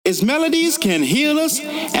His melodies can heal us,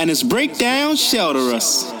 and his breakdowns shelter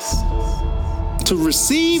us. To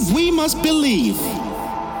receive, we must believe,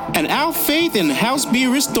 and our faith in the house be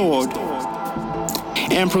restored,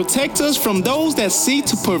 and protect us from those that seek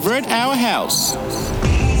to pervert our house.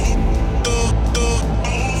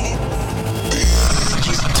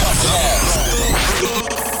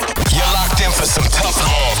 You're locked in for some tough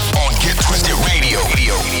love on Get Twisted Radio.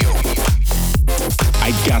 I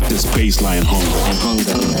got this bassline hunger.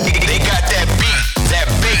 They got that beat, that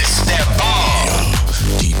bass, that bomb.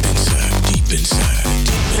 Deep inside.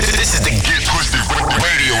 This is the Get Twisted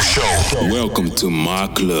Radio Show. Welcome to my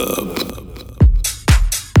club.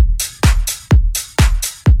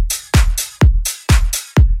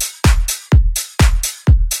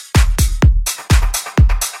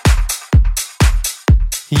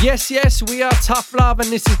 Yes, we are Tough Love, and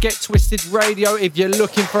this is Get Twisted Radio. If you're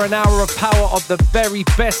looking for an hour of power of the very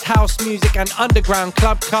best house music and underground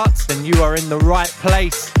club cuts, then you are in the right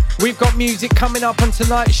place. We've got music coming up on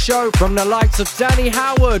tonight's show from the likes of Danny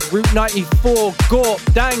Howard, Route 94, Gorp,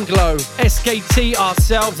 Danglo, SKT,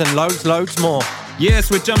 ourselves, and loads more. Yes,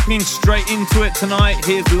 we're jumping straight into it tonight.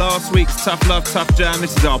 Here's last week's Tough Love, Tough Jam.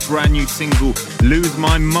 This is our brand new single, Lose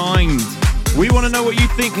My Mind. We want to know what you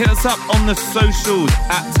think. Hit us up on the socials.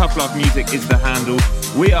 At Tough Love Music is the handle.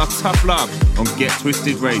 We are Tough Love on Get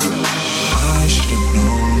Twisted Radio. I should have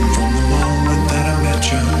known from the moment that I met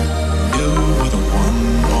you. You were the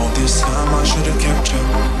one. All this time I should have kept you.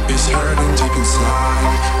 It's hurting deep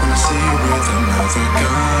inside when I see you with another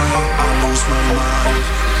guy. I lose my mind.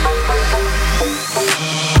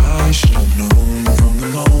 I should have known from the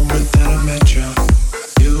moment that I met you.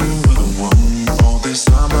 You were the one. All this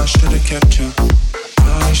time I should have kept you.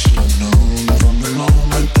 I should have known from the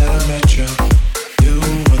moment that I met you. You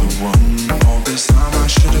were the one. All this time I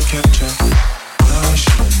should have kept you. I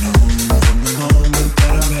should have known from the moment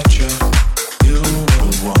that I met you. You were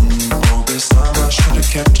the one. All this time I should have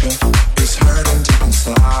kept you. It's hurting deep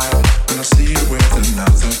inside when I see you with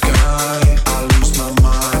another guy. I lose my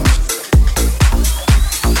mind.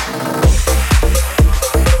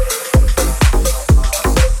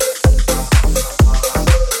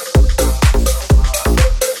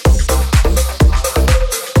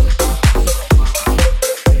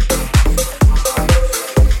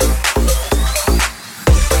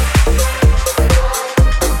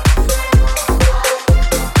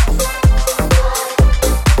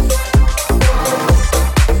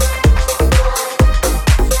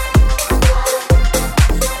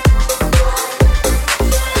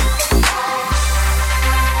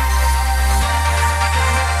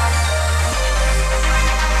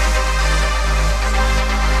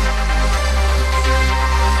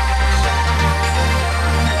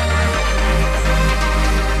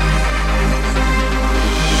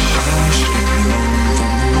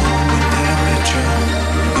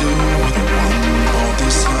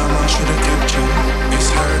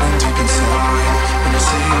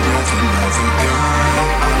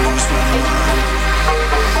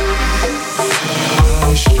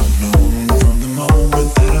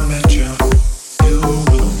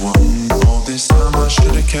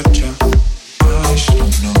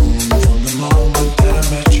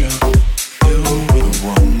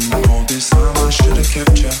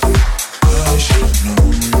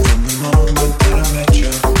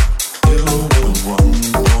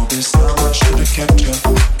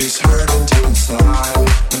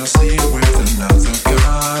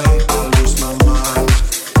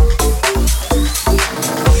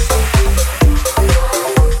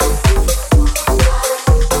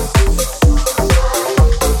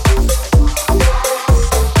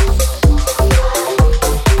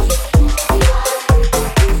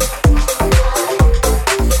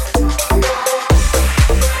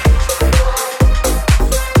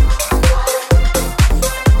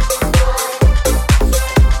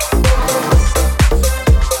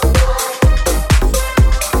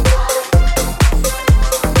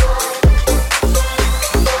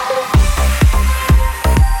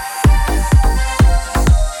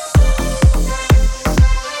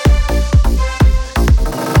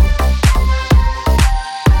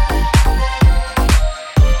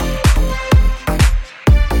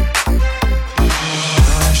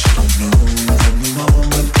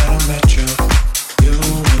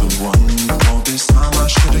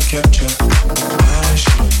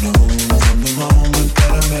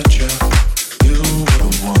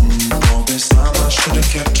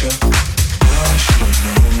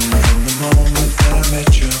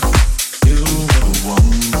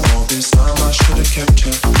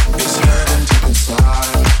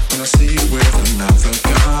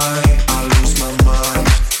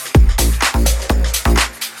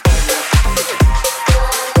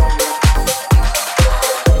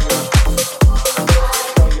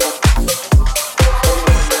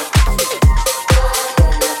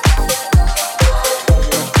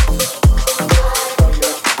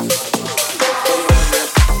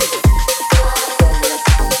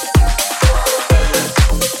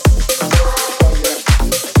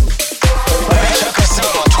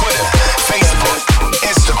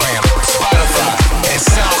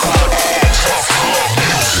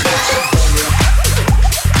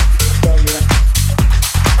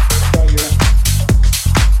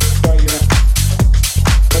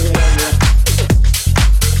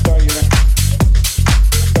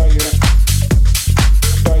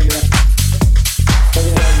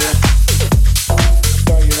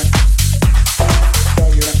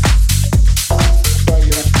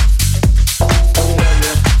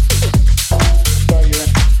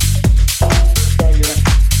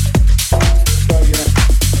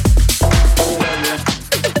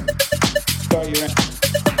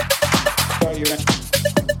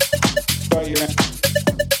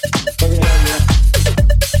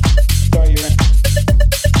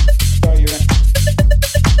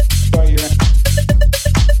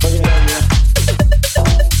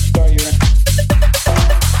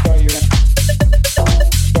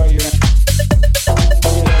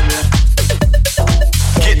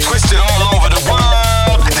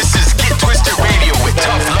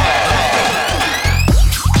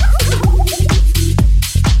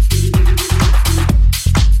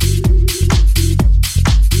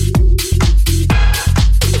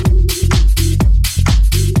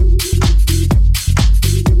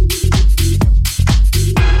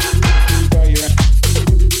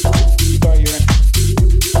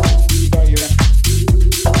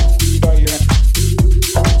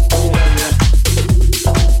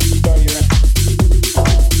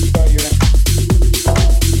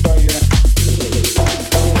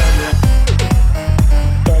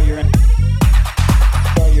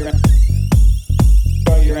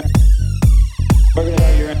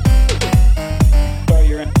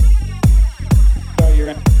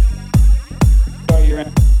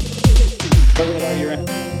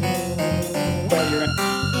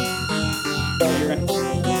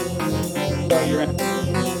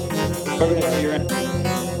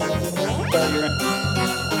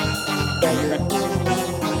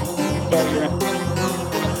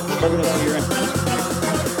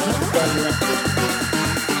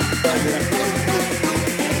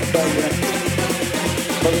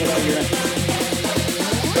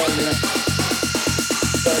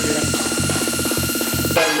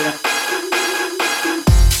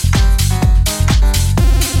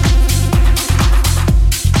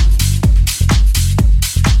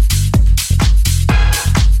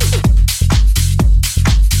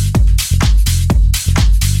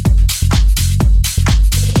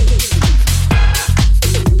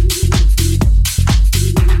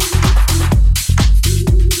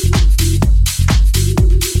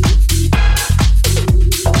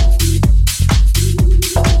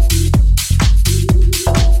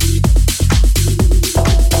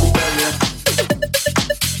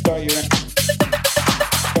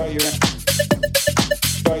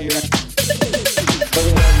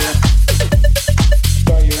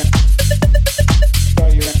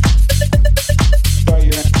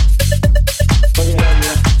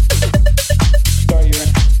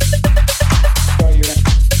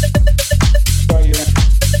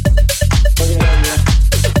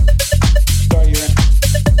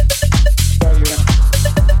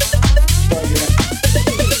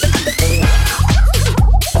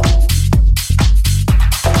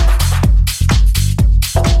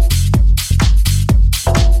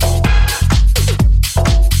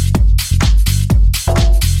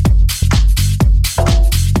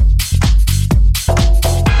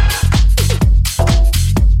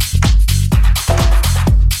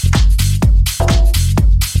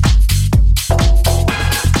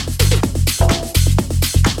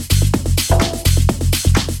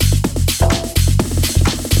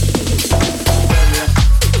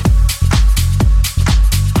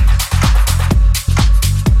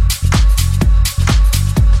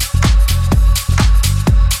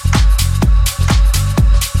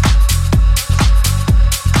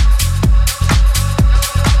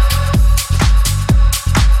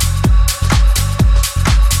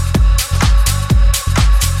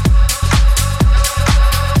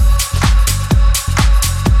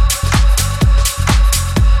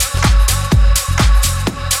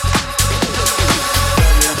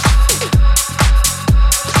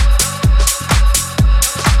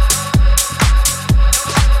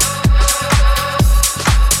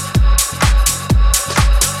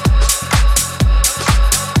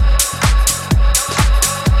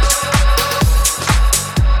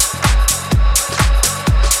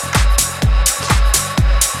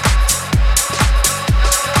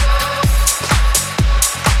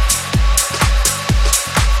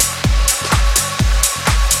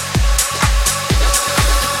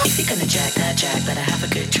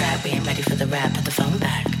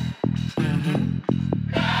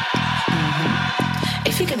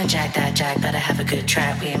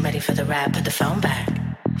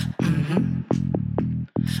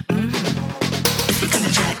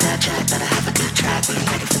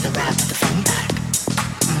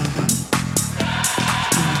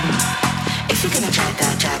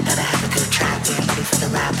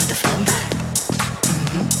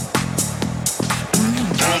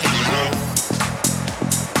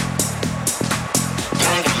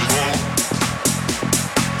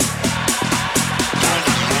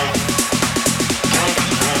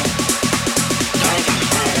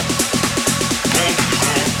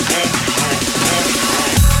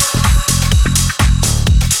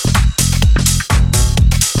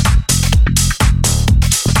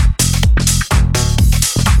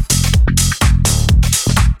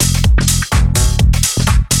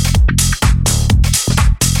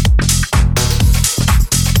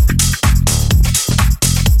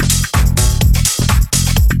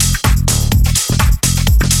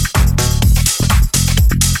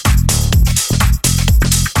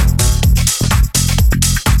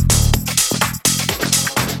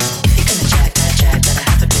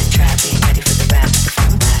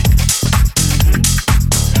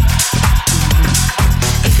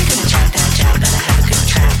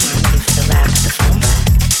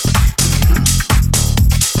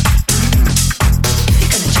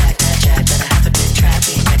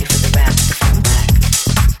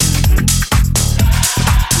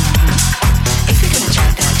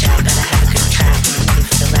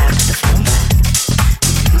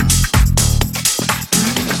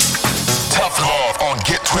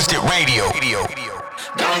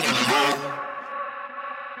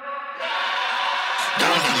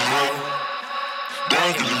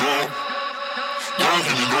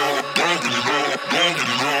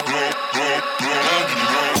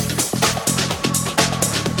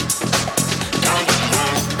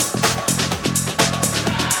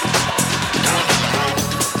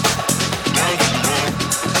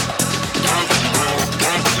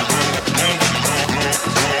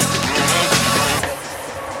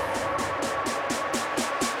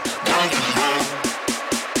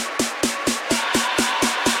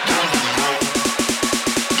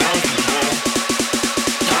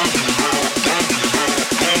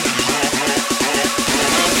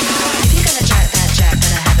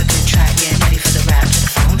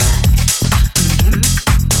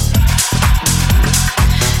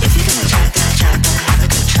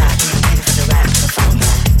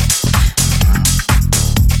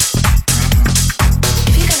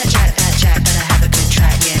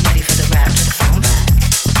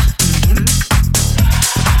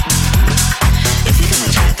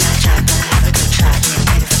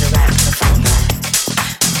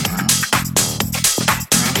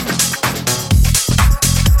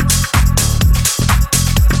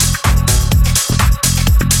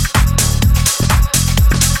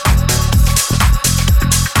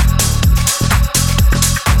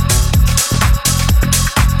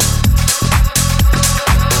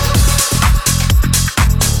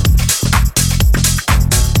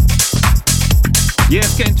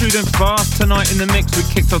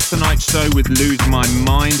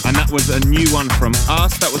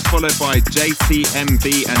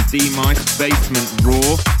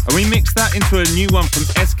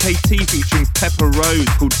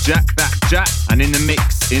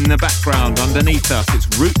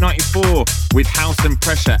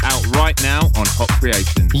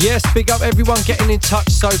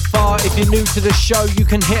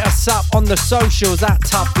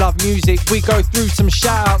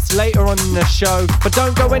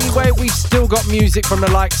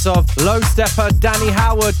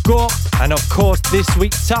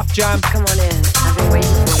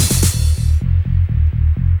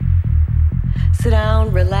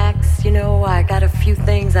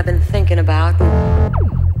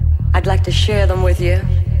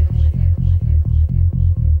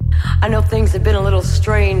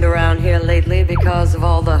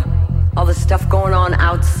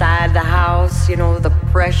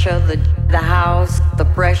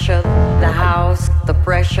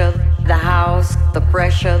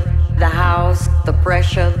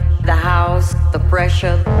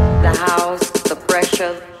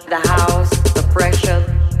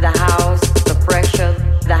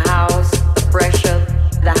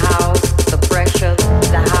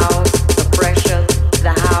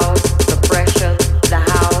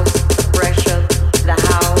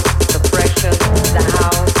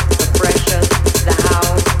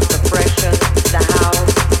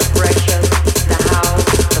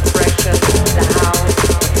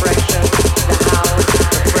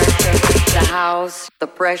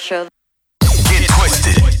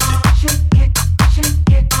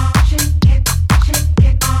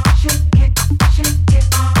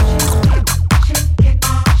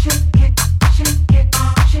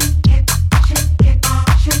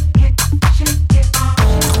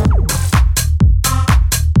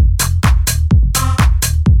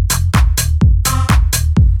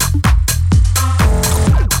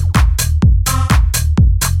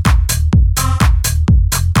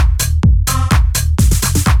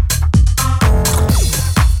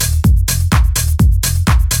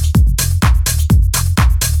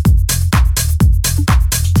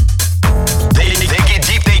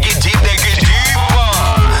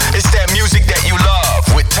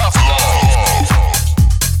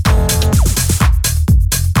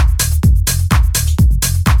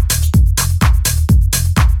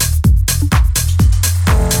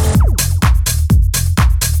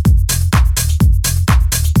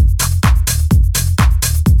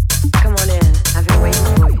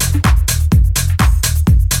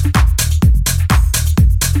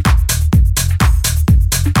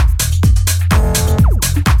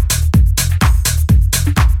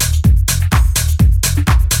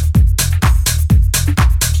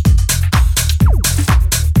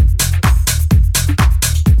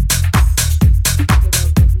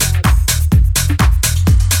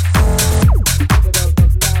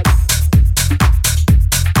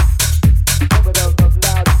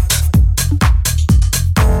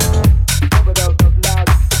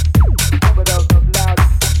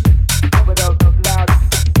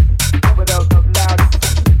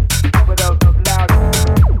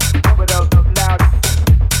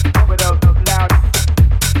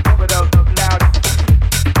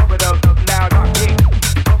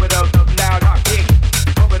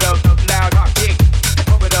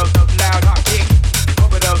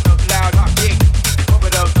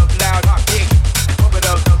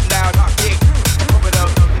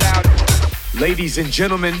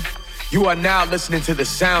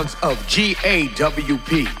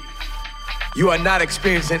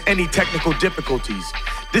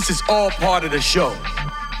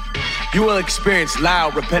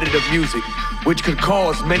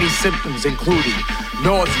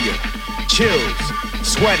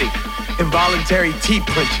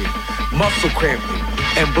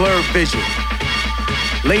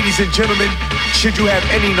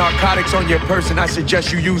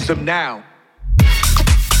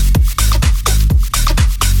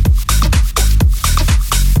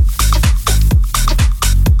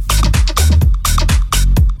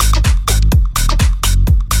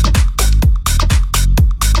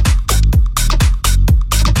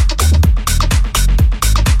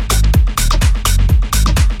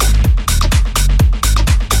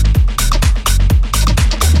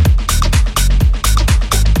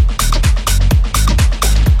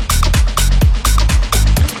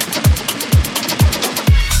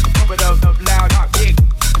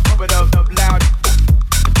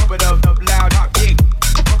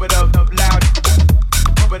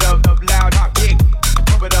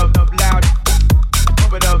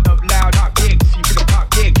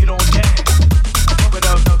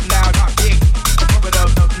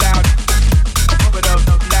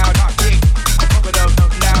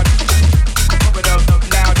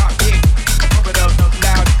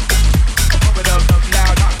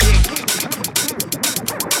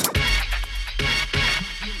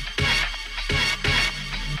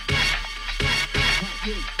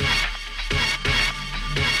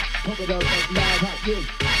 it up, loud, hot, yeah.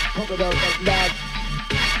 Pump it up, loud.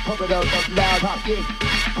 Pump it up, loud, hot, yeah.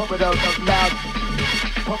 Pump it up, loud.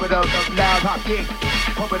 Pump it up, loud, hot, yeah.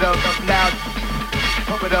 Pump it up, loud.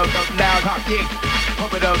 Pump it up, loud, hot, yeah.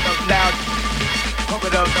 Pump it up, loud. Pump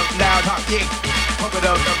it up, loud, hot, yeah. Pump it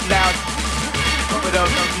up, loud. Pump it up,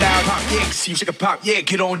 loud, hot, yeah. See you shake a pop, yeah,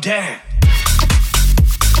 get on down.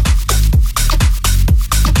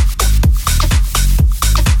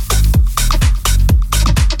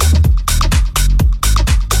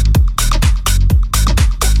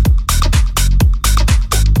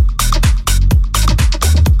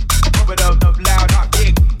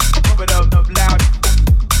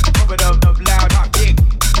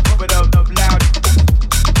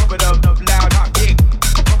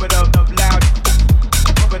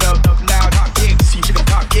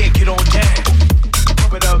 Get on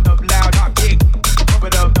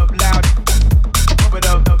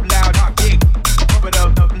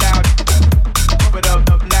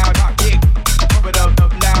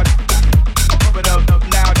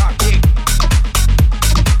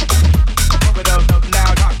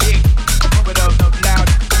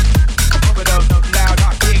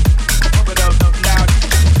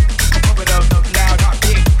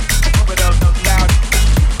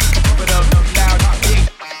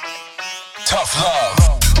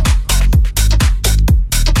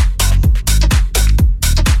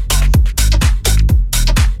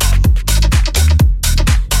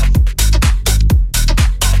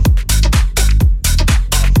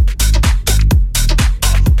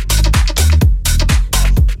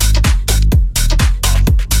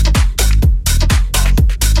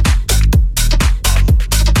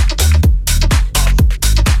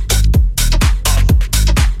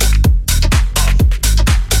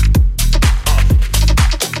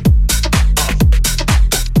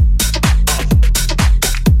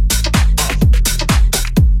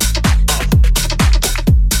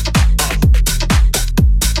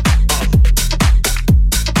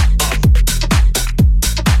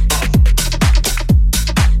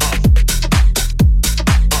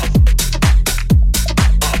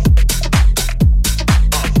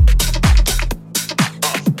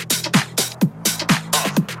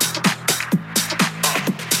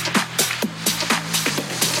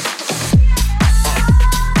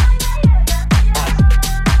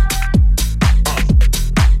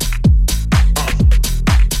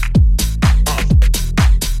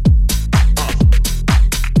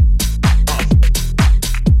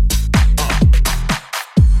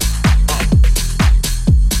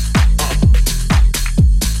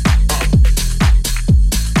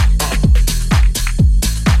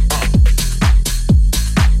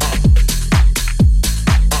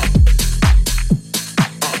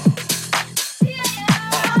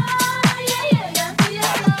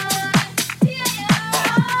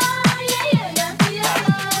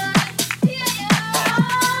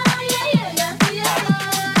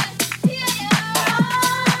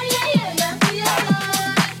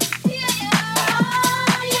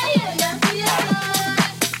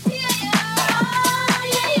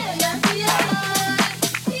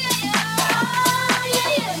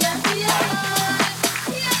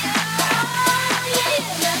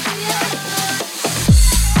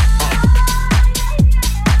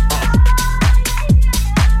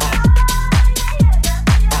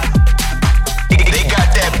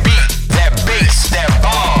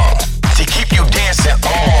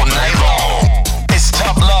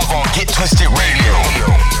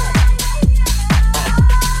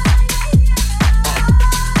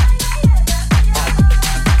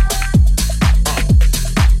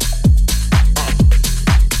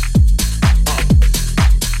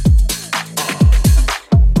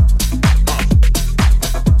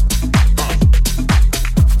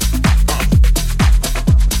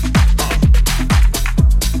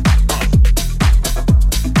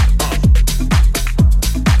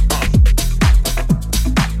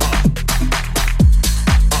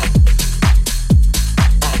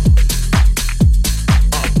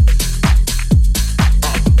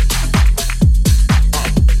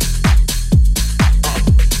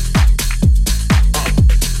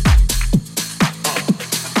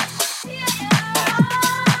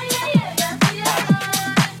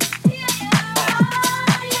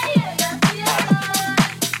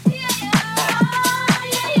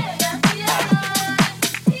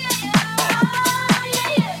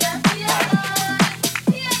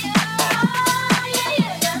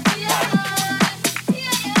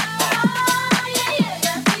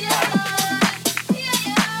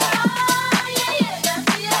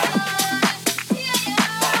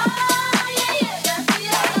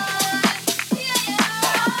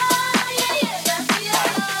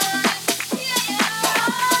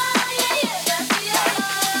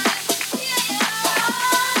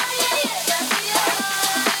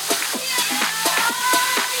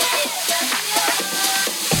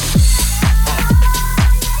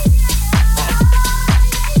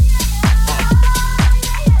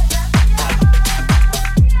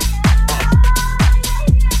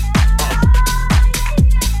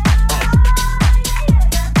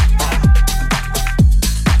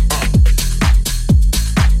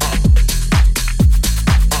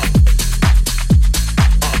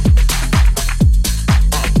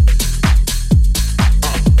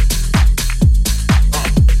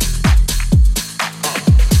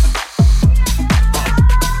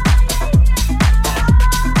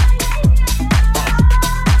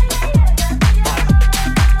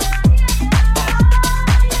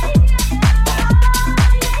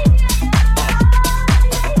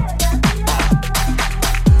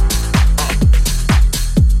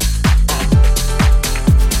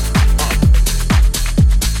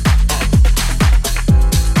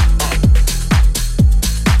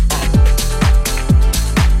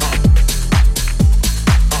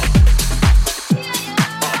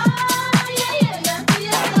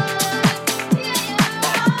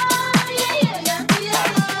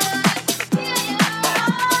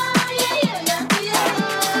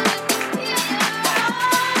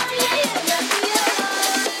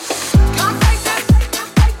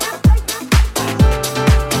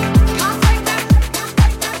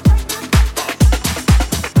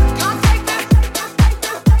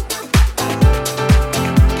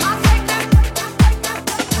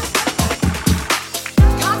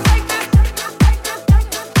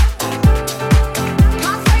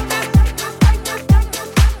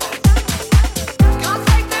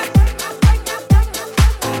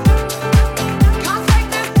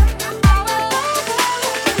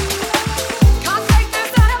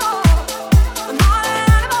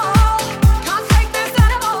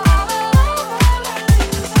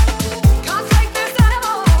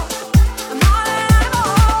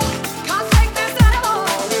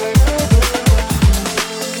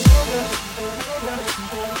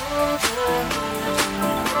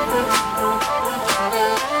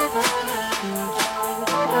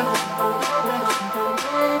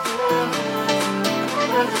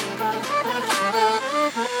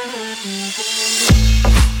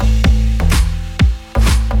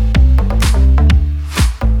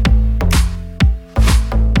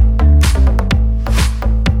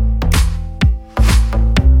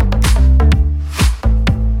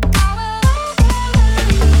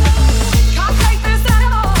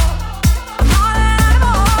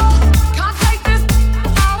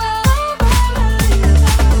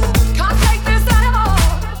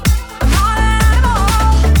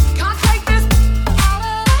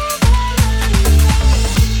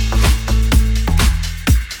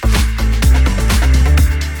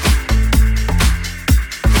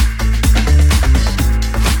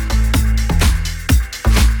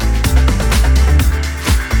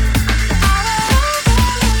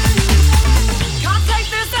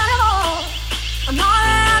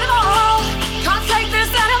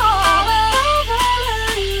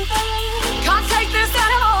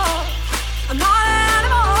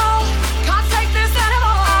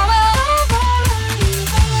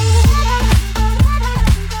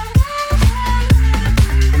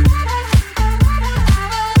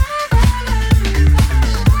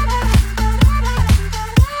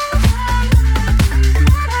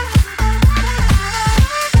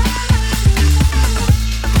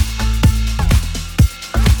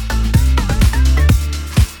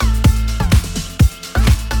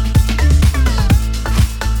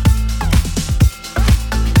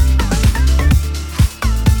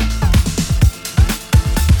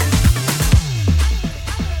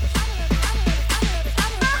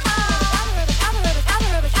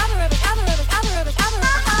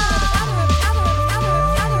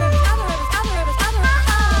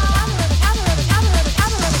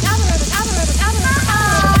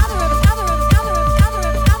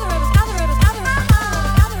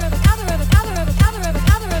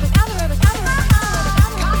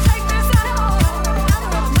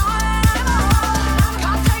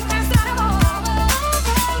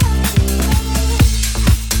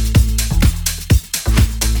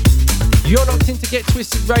Get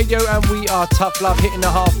Twisted Radio, and we are Tough Love, hitting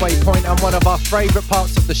the halfway point, and one of our favourite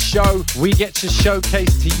parts of the show, we get to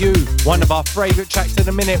showcase to you one of our favourite tracks of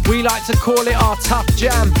the minute. We like to call it our Tough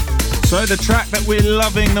Jam. So the track that we're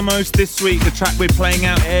loving the most this week, the track we're playing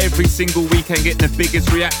out every single weekend, getting the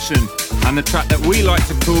biggest reaction, and the track that we like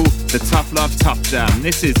to call the Tough Love Tough Jam.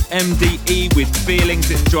 This is MDE with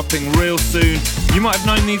Feelings. It's dropping real soon. You might have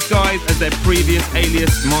known these guys as their previous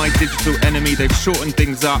alias, My Digital Enemy. They've shortened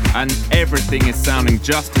things up and everything is sounding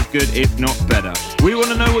just as good, if not better. We want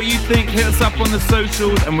to know what you think. Hit us up on the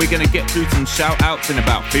socials and we're going to get through some shout outs in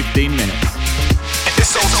about 15 minutes. It's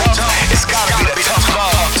so tough, it's gotta be the Tough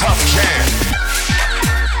Love Tough Jam.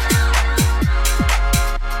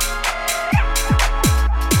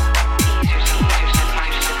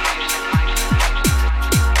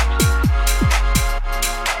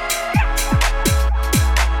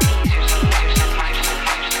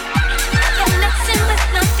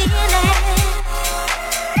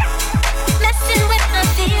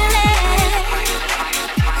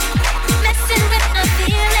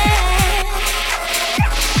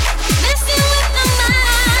 Messing with my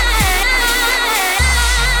mind.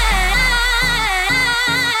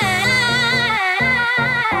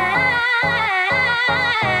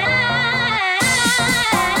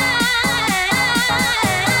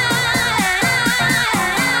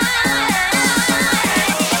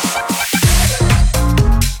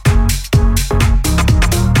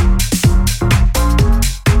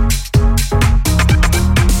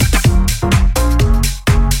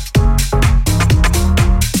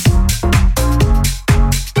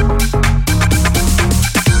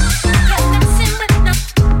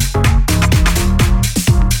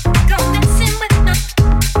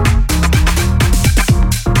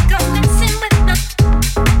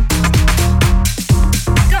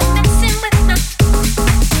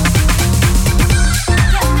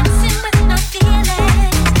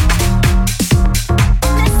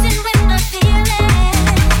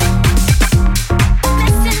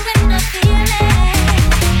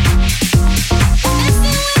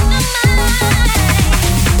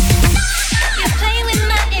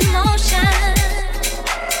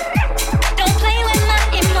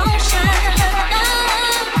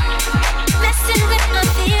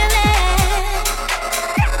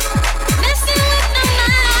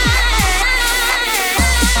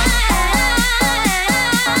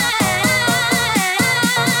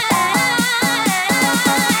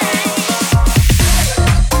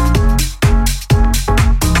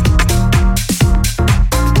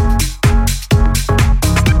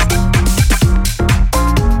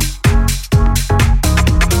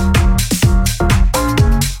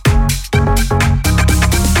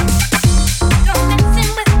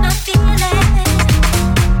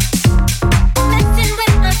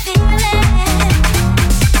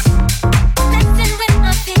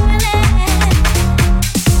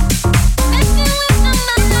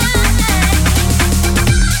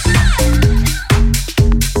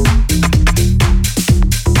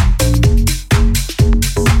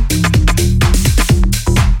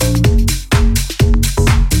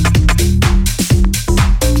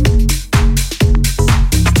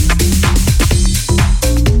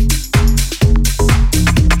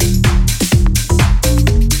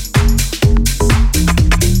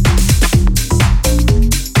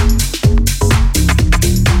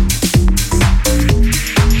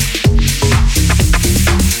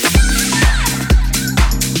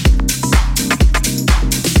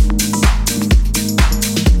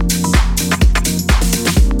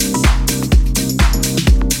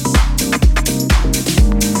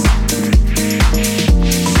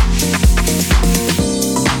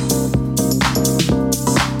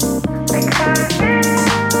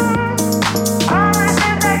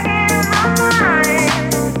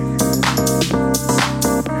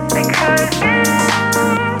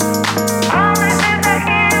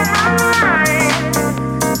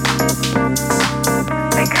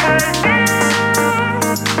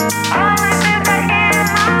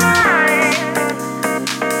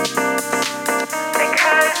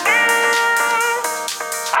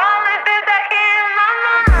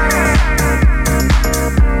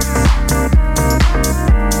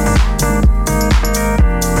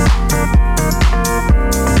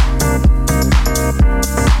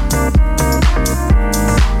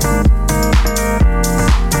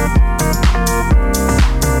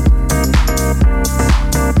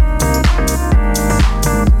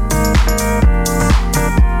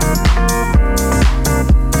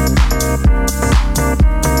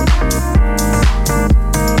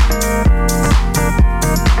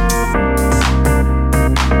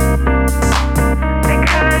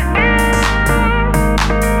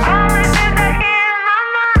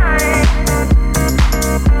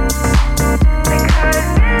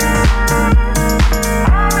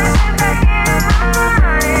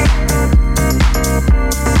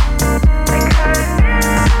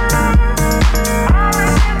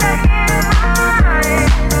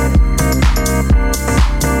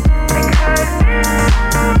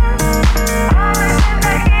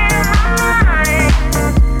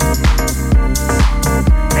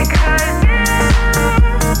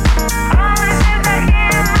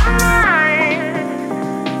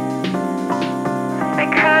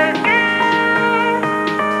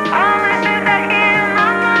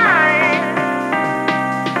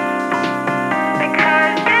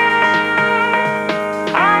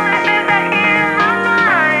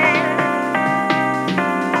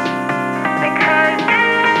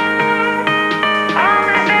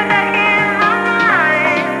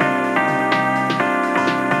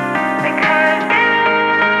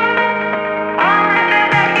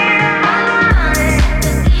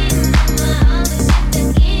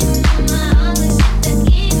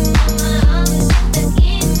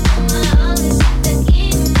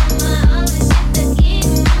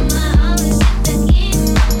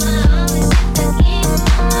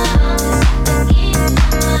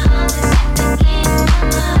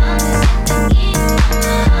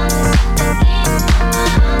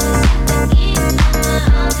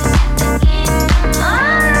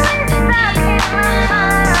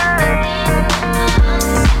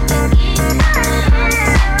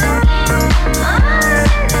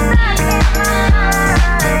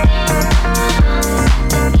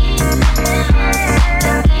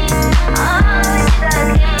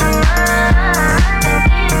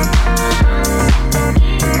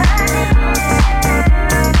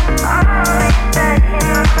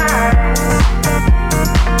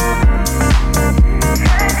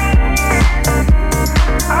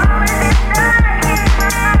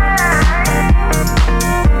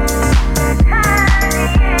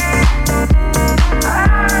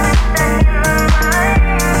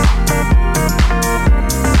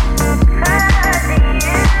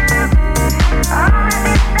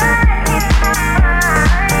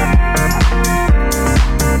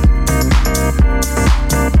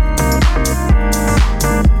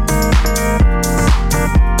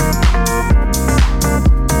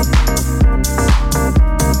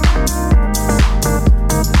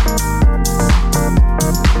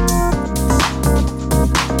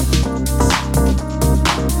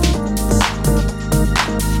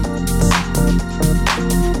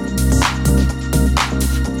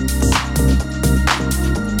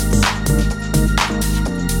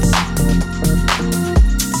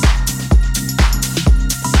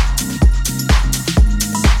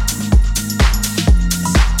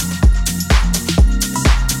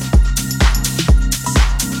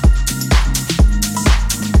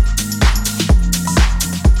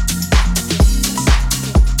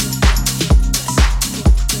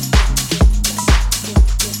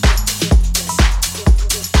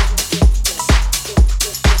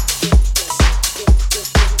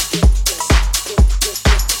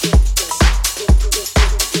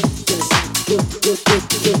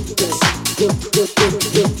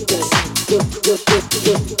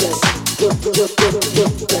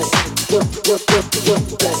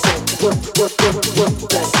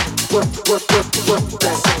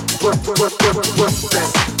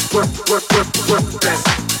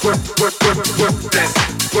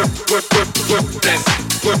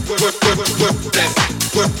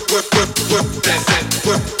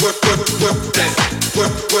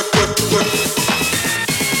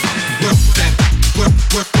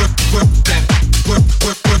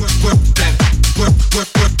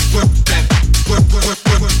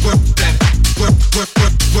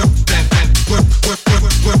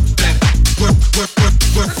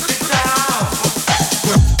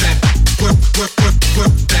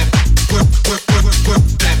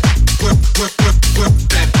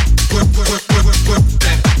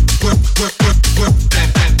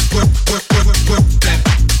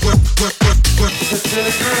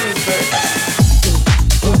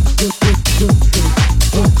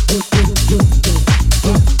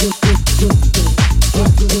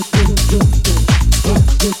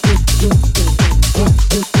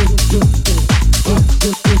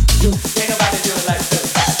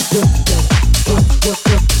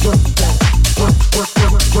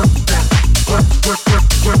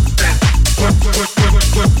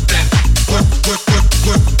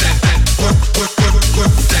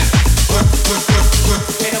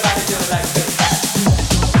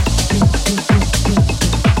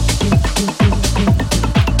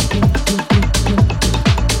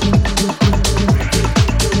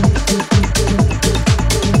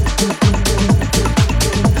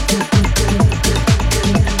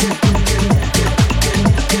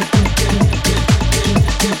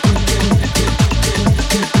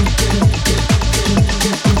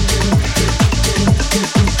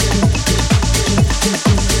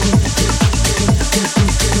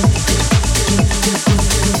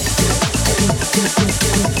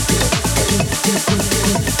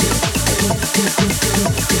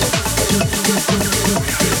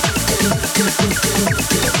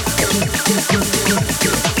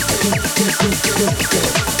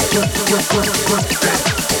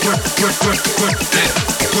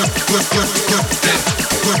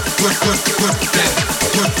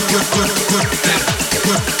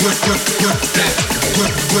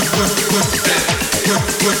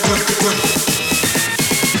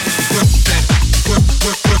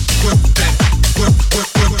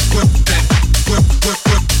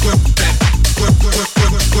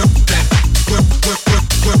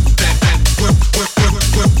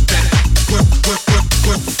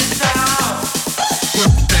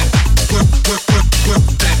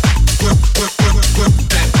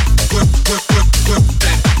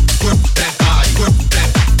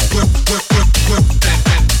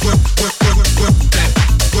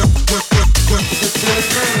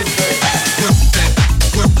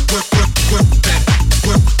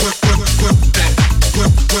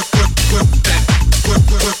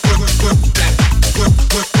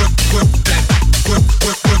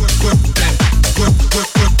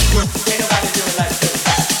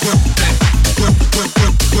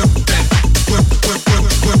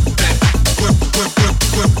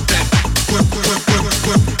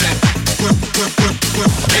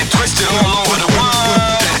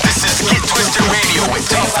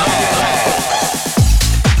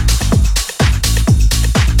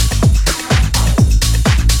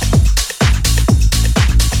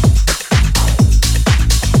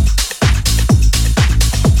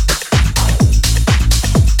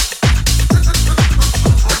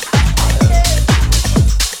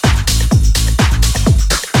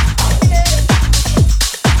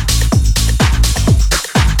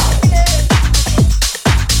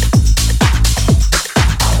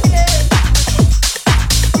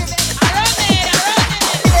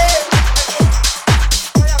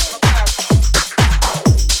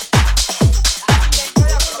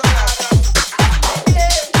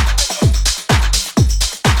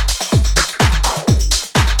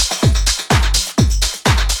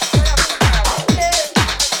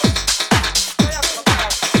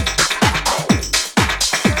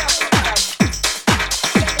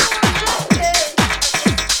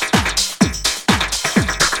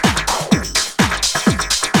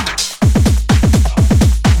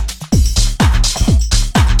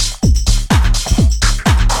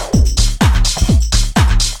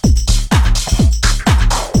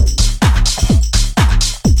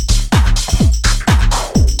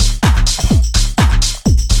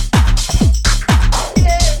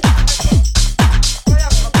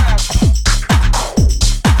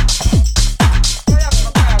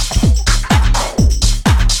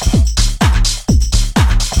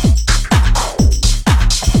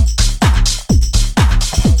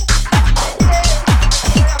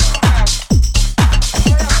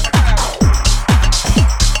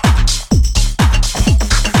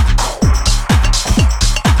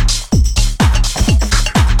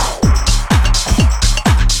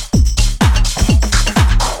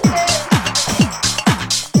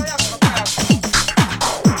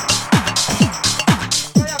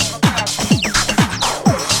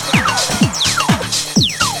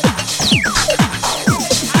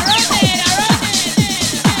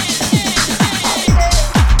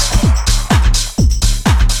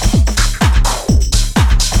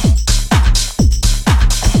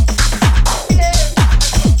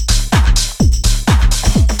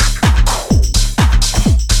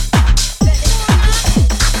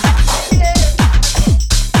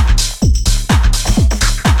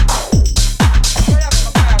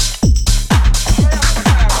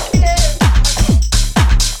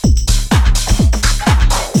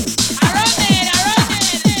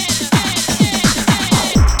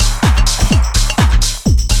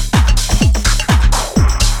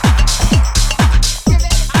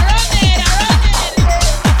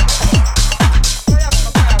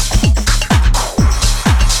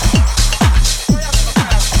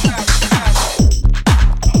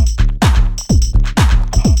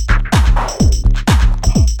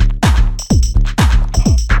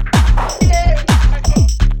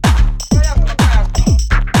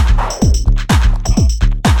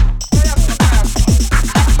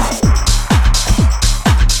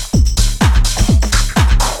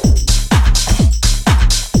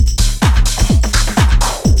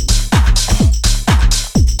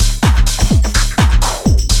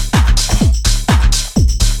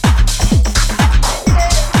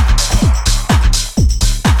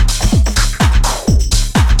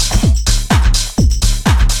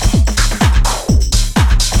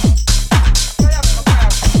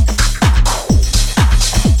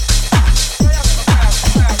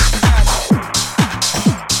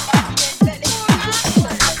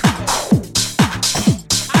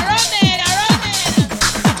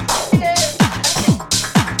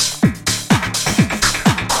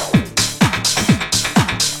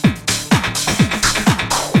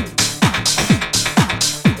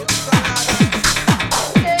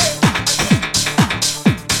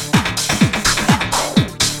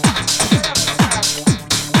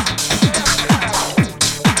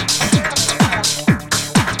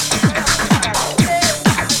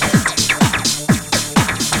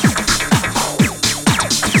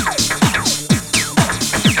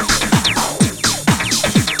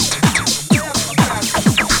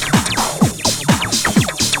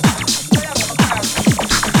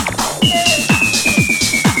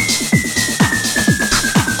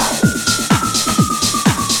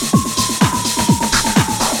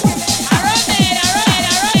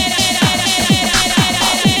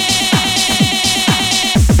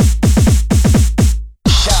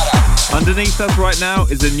 us right now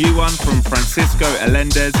is a new one from Francisco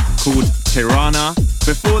Elendez called Tirana.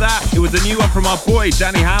 Before that, it was a new one from our boy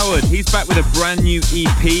Danny Howard. He's back with a brand new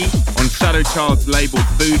EP on Shadow Child's label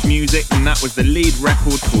Food Music, and that was the lead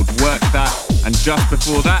record called Work That. And just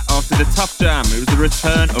before that, after the Tough Jam, it was the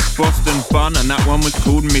return of Boston Bun, and that one was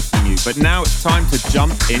called Missing You. But now it's time to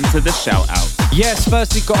jump into the shout-outs. Yes,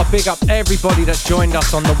 firstly, got to big up everybody that joined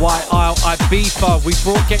us on the White Isle Ibiza. We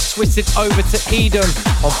brought Get Twisted over to Eden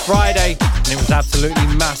on Friday, and it was absolutely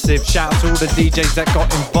massive. Shout out to all the DJs that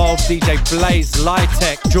got involved: DJ Blaze,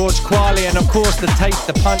 Lytech, George Quali, and of course the Taste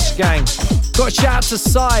the Punch gang. Got a shout out to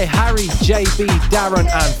Sai, Harry, JB, Darren,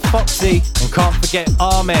 and Foxy, and can't forget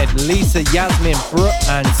Ahmed, Lisa, Yasmin, Brooke,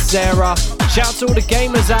 and Sarah. Shout out to all the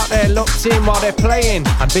gamers out there locked in while they're playing,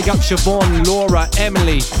 and big up Siobhan, Laura,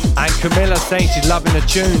 Emily, and Camilla saying she's loving the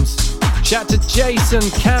tunes. Shout out to Jason,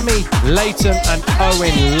 Cammy, Leighton, and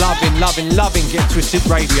Owen. Loving Get Twisted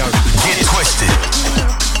Radio. Get Twisted.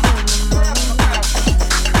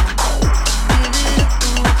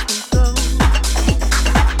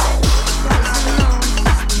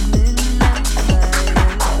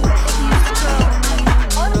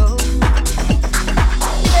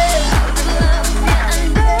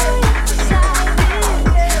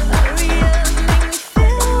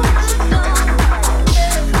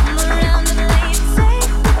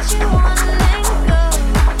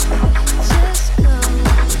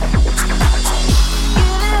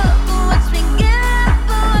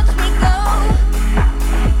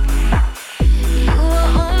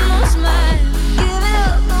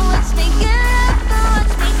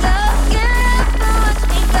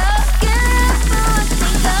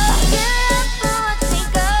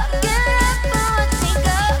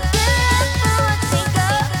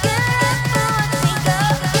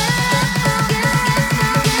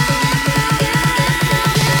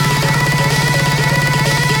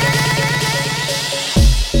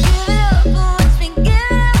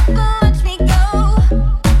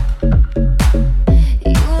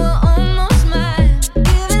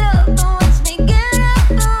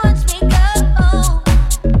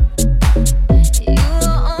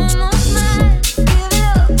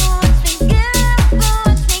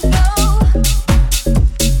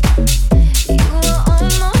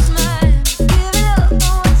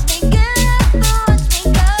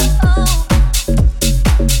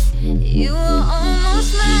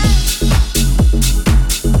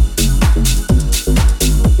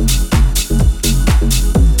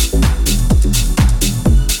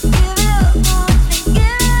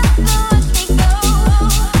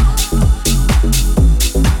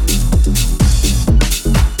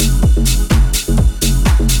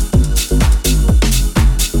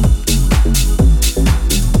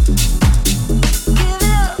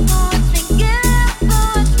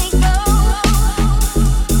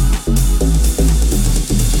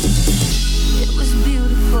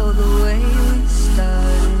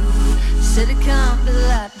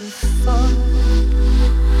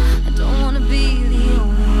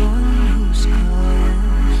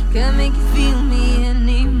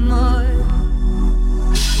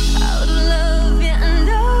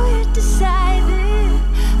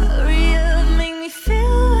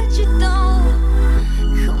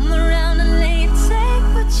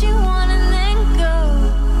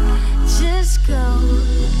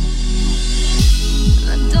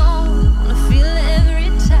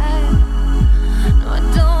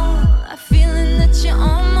 I feel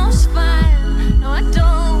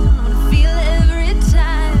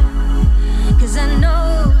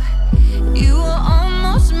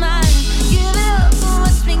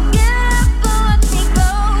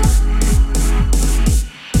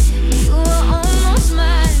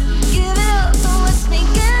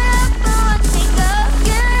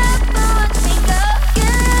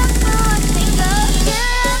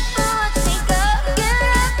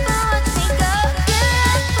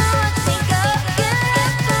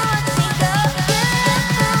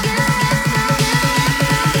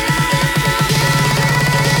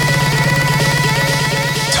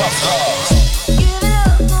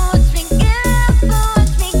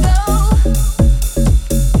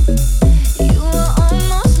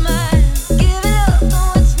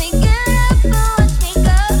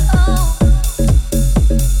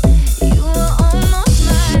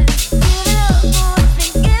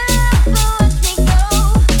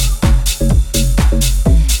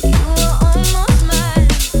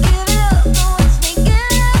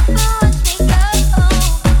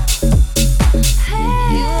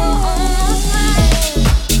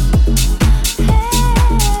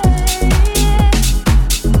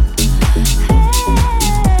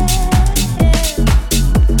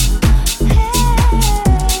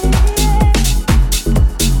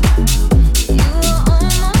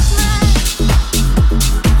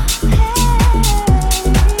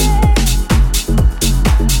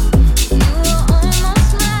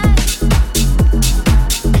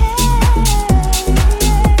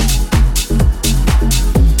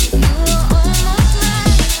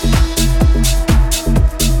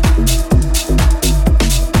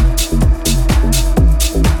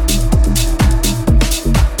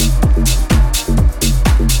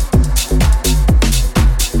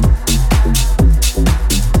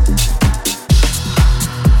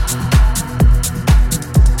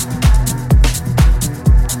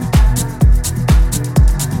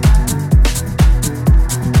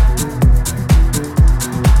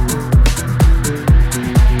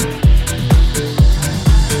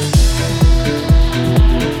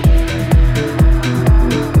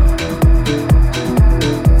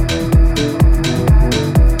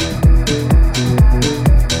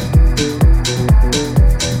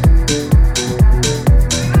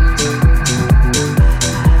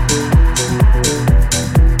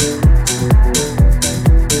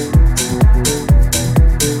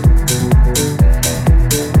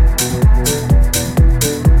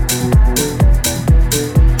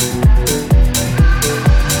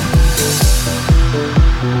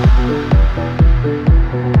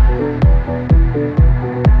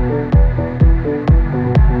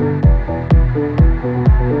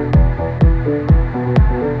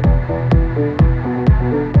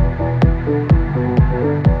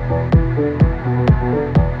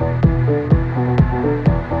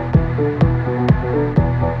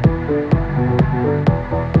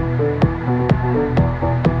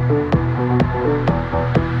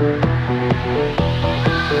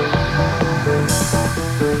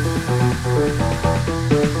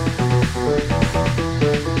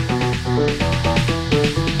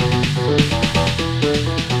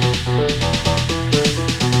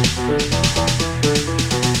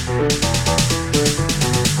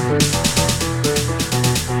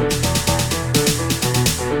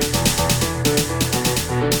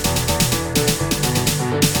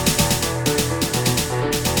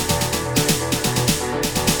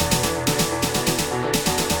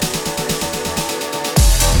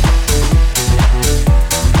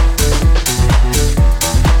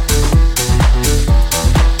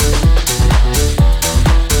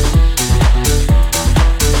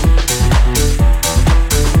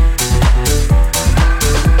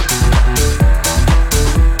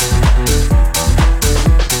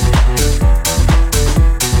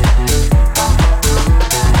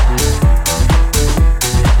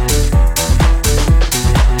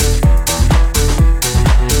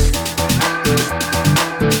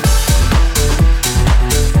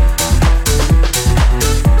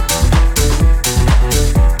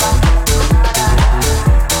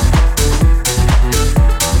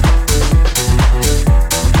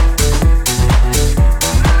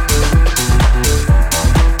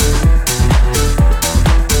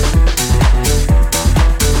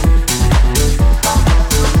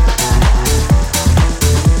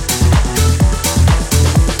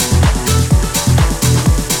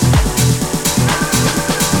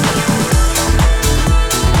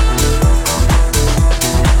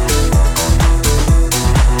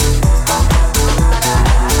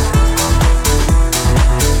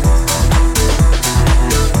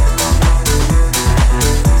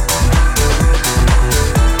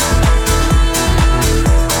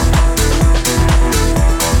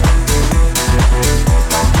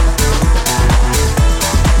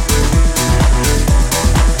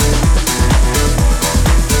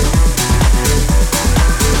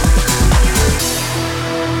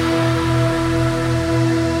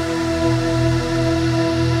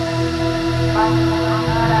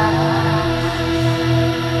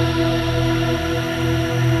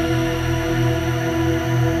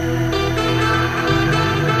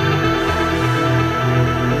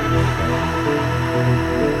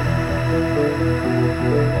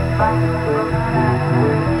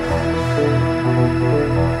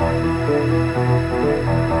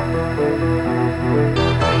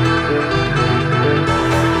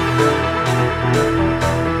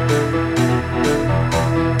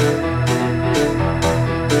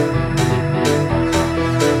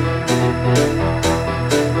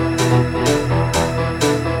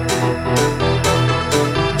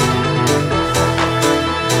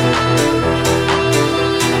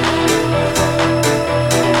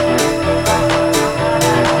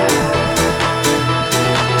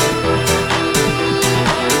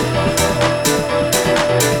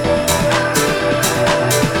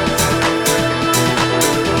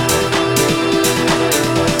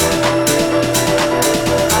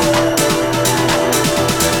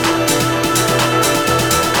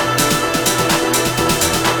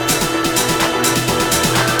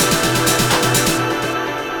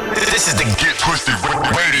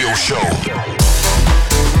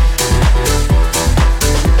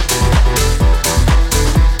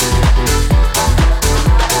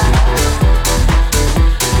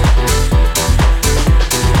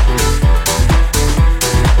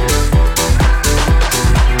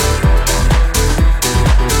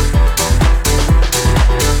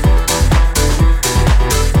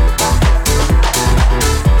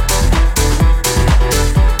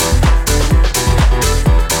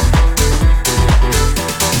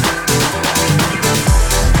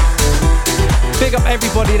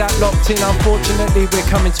Unfortunately, we're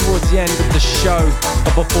coming towards the end of the show,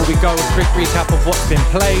 but before we go, a quick recap of what's been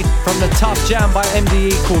played. From the Tough Jam by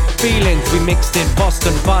MDE called Feelings, we mixed in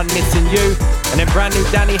Boston Bun, Missing You, and then brand new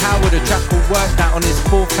Danny Howard, a track called Work That on his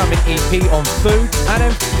forthcoming EP on Food, and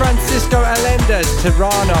then Francisco Alendez,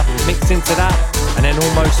 Tirana, mixed into that. and then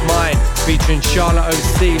Almost Mine featuring Charlotte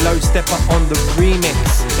OC, Low Stepper on the remix.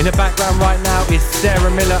 In the background right now is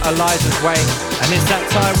Sarah Miller, Eliza's Way, and it's that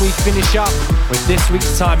time we finish up with this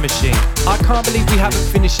week's Time Machine. I can't believe we haven't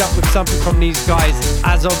finished up with something from these guys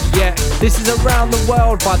as of yet. This is Around the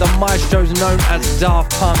World by the maestros known as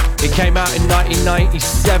Daft Punk. It came out in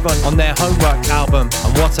 1997 on their Homework album,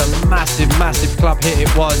 and what a massive, massive club hit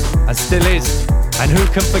it was, and still is. And who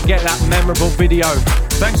can forget that memorable video?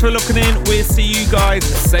 Thanks for looking in. We'll see you guys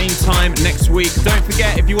same time next week. Don't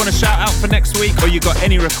forget, if you want to shout out for next week or you got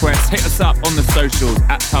any requests, hit us up on the socials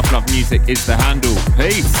at Tough Love Music is the handle.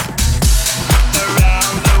 Peace.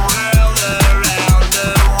 Around the world, around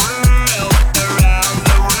the world, around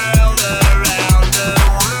the world, around the world, around the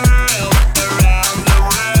world,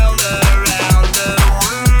 around the world, around the world,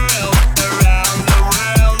 around the world,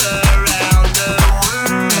 around the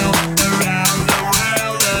world,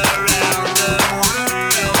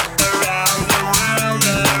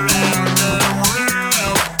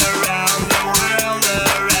 around the world, around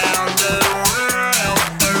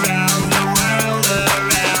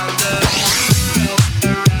the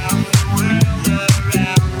world,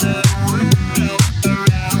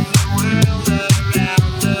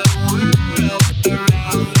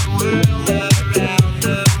 around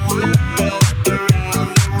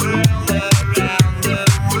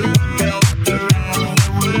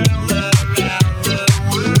the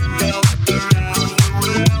world,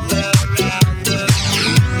 around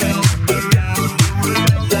the world,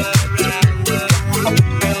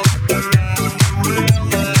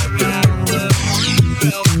 around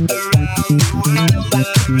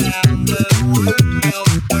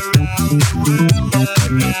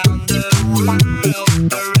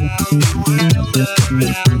the world, around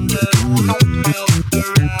the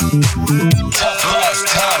world, around Tough Love's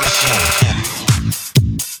Time Machine.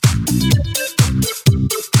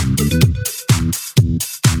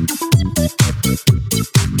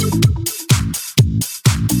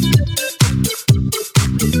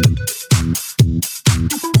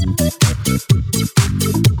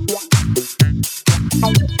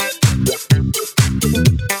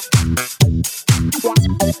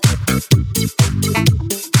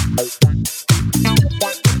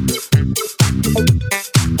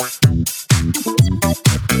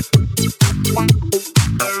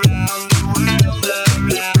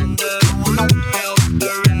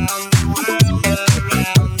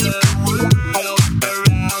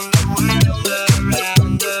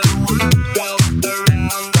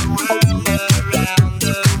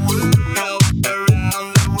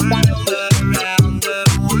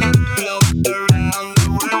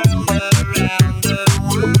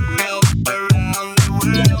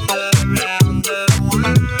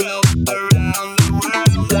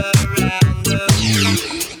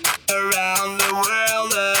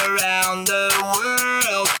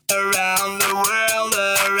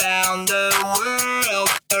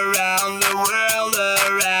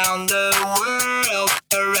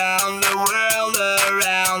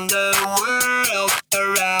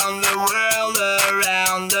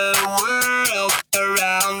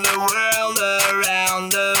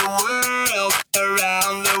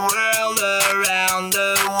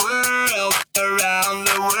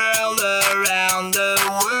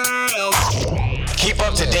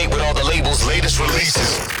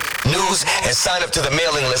 News and sign up to the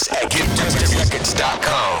mailing list at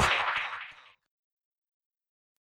GetTwistedRecords.com.